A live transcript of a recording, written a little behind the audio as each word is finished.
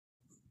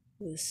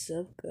What's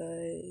up,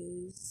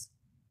 guys?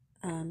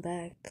 I'm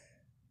back.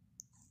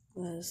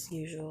 As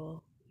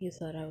usual, you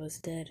thought I was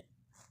dead.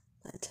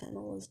 My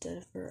channel was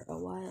dead for a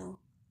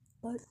while,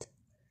 but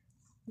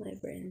my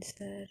brain's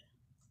dead.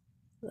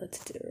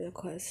 Let's do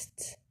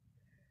requests.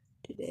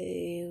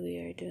 Today we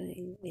are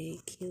doing a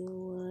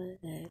killua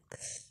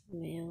X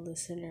male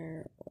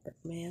listener or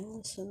male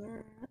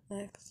listener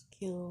X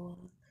killua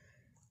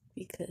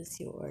because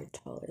you are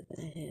taller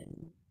than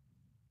him.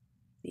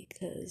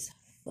 Because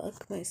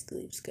fuck my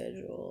sleep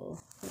schedule.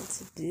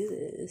 Let's do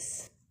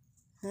this.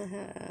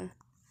 Haha.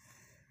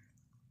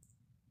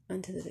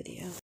 Onto the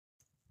video.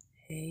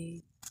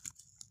 Hey,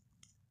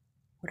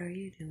 what are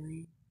you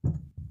doing?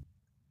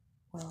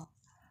 Well,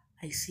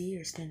 I see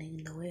you're standing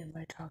in the way of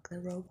my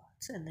chocolate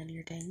robots, and then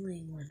you're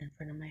dangling one in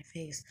front of my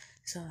face,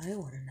 so I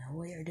want to know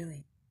what you're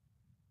doing.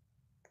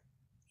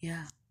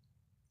 Yeah,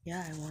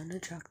 I want a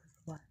chocolate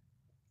robot.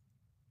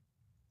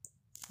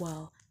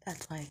 Well,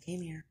 that's why I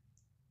came here.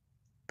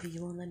 But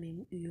you won't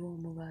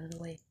move out of the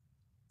way.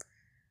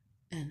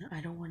 And I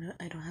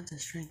don't have the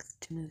strength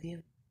to move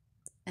you.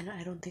 And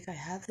I don't think I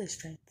have the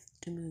strength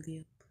to move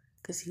you,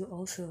 because you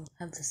also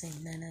have the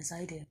same men as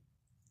I do,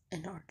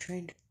 and are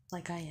trained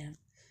like I am.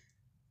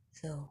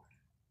 So,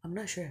 I'm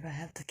not sure if I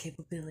have the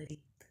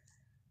capability.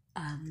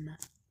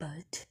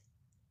 But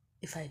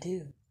if I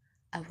do,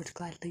 I would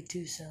gladly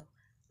do so.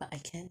 But I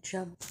can't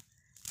jump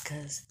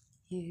because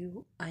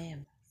I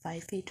am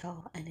 5 feet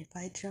tall, and if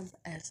I jump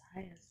as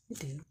high as you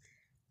do,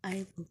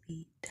 I will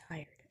be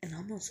tired. And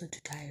I'm also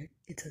too tired.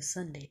 It's a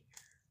Sunday.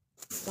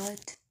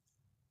 But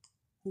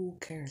who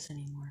cares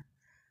anymore?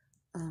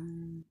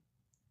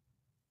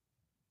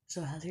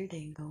 So how's your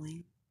day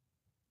going?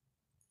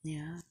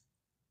 Yeah.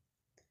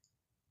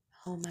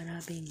 How am I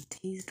not being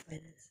teased by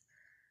this?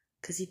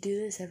 Because you do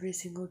this every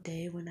single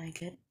day when I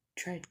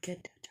try to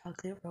get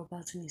chocolate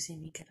robots when you see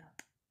me get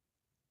up.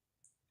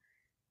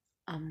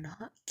 I'm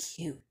not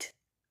cute.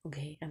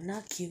 Okay, I'm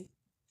not cute.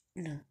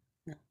 No.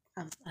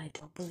 I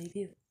don't believe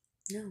you.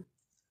 No.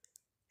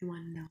 You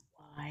want to know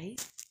why?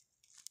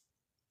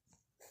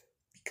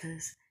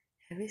 Because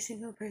every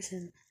single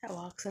person that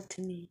walks up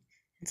to me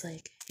and's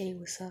like, hey,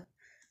 what's up?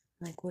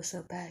 I'm like, what's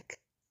up back?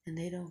 And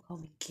they don't call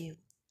me cute.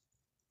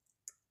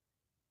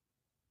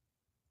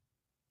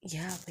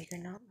 Yeah, but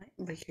you're not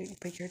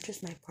but you're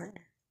just my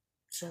partner.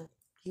 So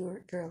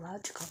you're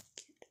allowed to call me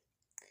cute.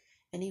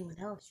 Anyone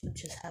else would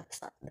just have a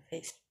slap in the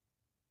face.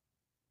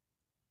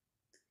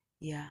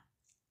 Yeah.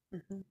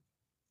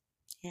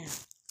 Yeah.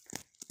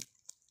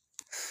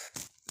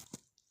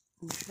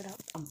 Shut up.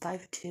 I'm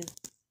 5'2".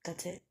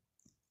 That's it.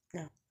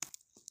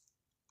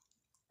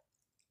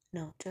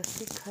 No, just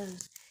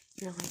because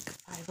you're like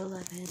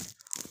 5'11"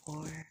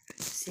 or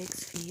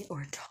 6 feet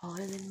or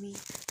taller than me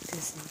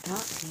does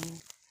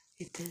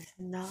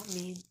not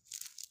mean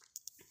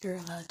you're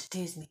allowed to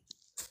tease me.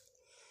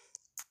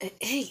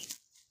 Hey,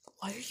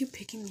 why are you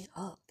picking me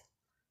up?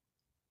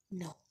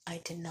 No, I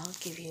did not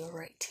give you a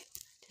right to.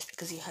 Just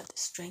because you have the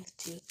strength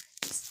to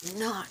does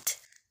not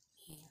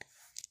mean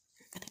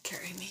you're gonna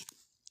carry me.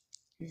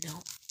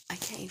 No, I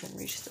can't even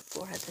reach the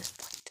floor at this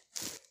point.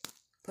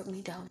 Put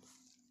me down.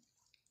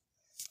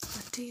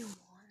 What do you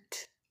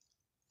want?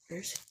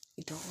 First,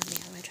 you don't let me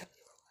have my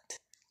chocolate robot.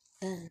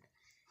 Then,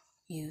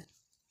 you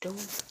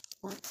don't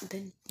want,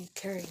 then you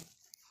carry me.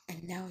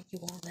 And now you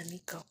won't let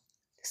me go.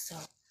 So,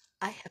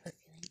 I have a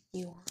feeling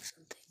you want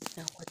something.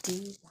 Now, what do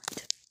you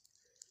want?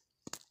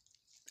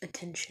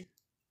 Attention.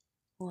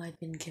 Well, I've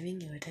been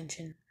giving you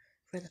attention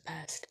for the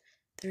past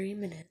 3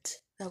 minutes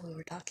that we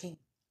were talking.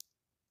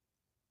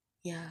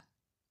 Yeah.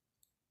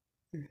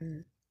 I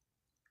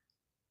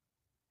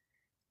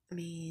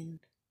mean,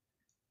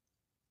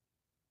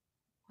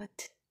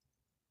 what?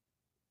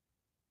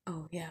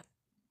 Oh, yeah.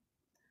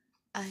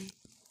 I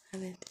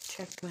haven't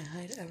checked my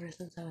height ever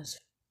since I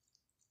was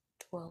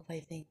 12,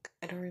 I think.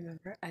 I don't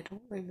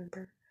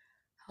remember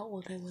how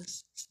old I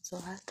was since the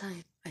last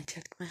time I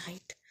checked my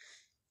height.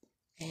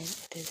 And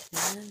it is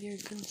none of your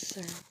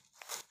concern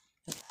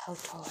of how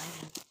tall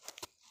I am.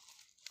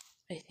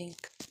 I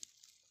think.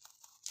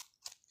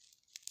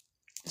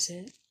 Is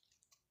it?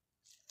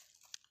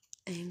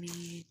 I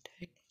mean,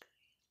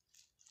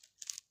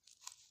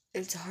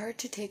 it's hard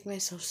to take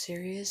myself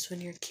serious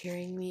when you're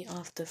carrying me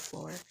off the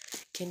floor.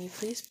 Can you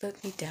please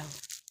put me down?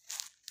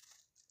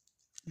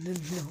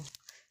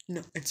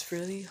 No, it's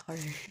really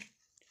hard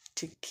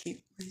to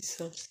keep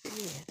myself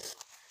serious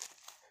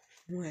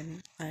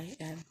when I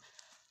am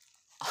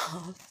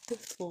off the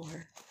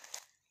floor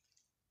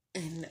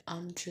and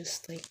I'm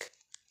just like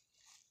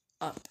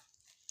up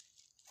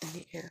in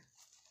the air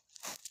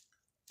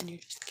and you're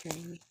just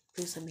carrying me.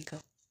 Please let me go.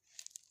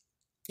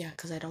 Yeah,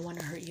 because I don't want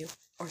to hurt you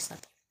or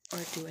slap you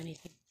or do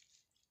anything.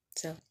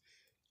 So,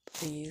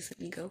 please let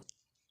me go.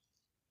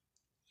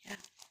 Yeah,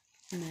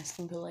 I'm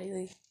asking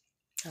politely.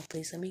 Now,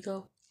 please let me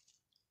go.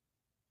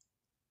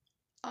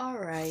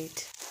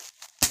 Alright.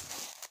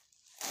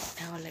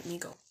 Now let me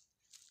go.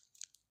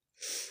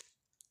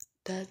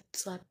 That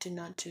slap did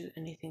not do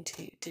anything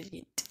to you, did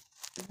it?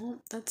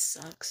 Well, that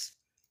sucks.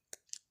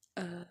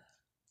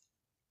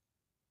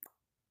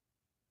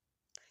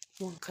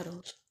 Want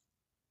cuddles?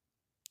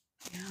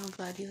 Yeah, I'll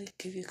gladly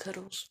give you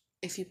cuddles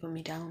if you put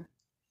me down.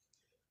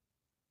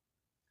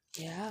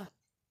 Yeah,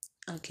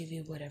 I'll give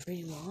you whatever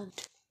you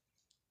want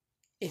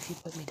if you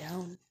put me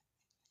down.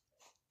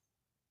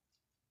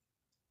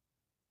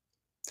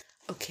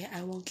 Okay,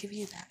 I won't give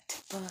you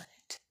that,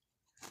 but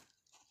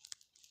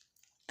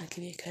I'll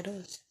give you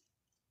cuddles.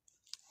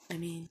 I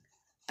mean,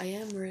 I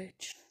am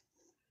rich,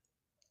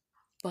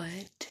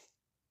 but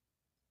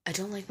I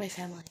don't like my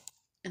family,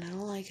 and I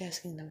don't like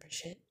asking them for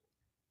shit.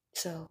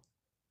 So,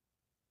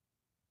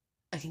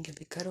 I can give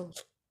you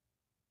cuddles.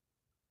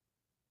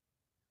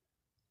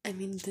 I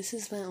mean, this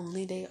is my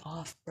only day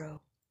off, bro.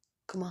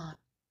 Come on.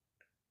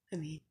 I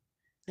mean,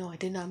 no, I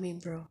did not mean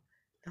bro.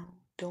 No,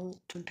 don't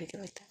take it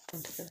like that.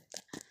 Don't take it like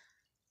that.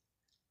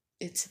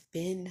 It's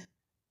been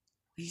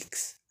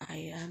weeks. I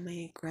am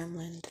a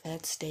gremlin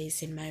that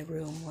stays in my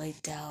room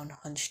laid down,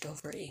 hunched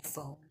over a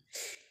phone.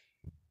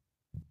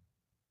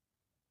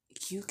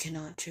 You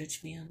cannot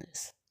judge me on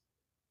this.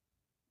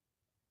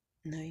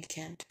 No, you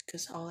can't,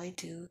 because all I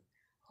do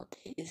all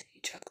day is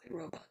eat chocolate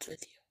robots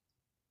with you.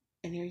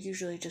 And you're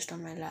usually just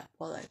on my lap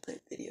while I play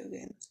video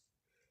games.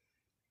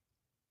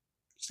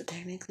 So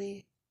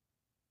technically,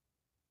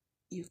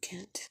 you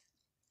can't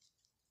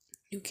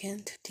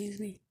tease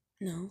me.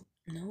 No,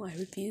 I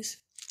refuse.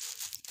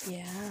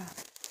 Yeah.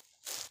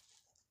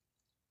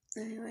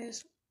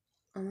 Anyways,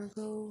 I'm gonna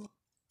go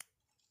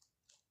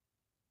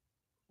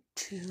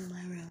to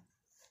my room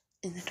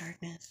in the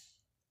darkness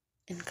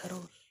and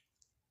cuddles.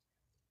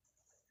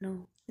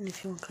 No, and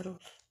if you want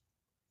cuddles,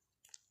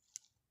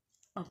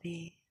 I'll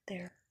be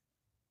there.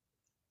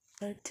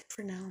 But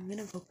for now, I'm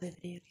gonna go play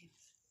video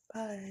games.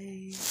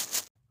 Bye.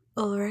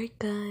 Alright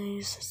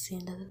guys, that's the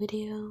end of the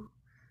video.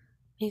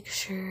 Make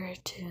sure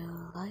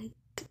to like,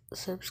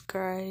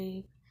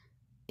 subscribe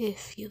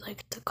if you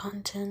like the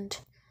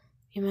content.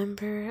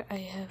 Remember, I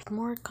have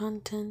more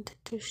content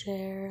to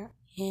share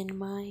in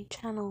my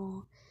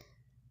channel.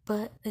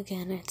 But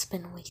again, it's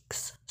been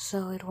weeks,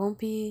 so it won't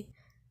be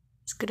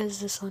as good as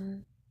this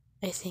one,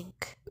 I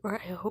think. Or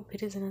I hope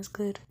it isn't as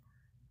good.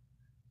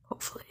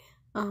 Hopefully.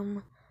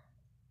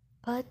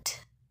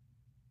 But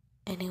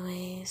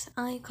anyways,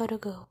 I gotta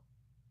go.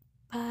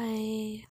 Bye.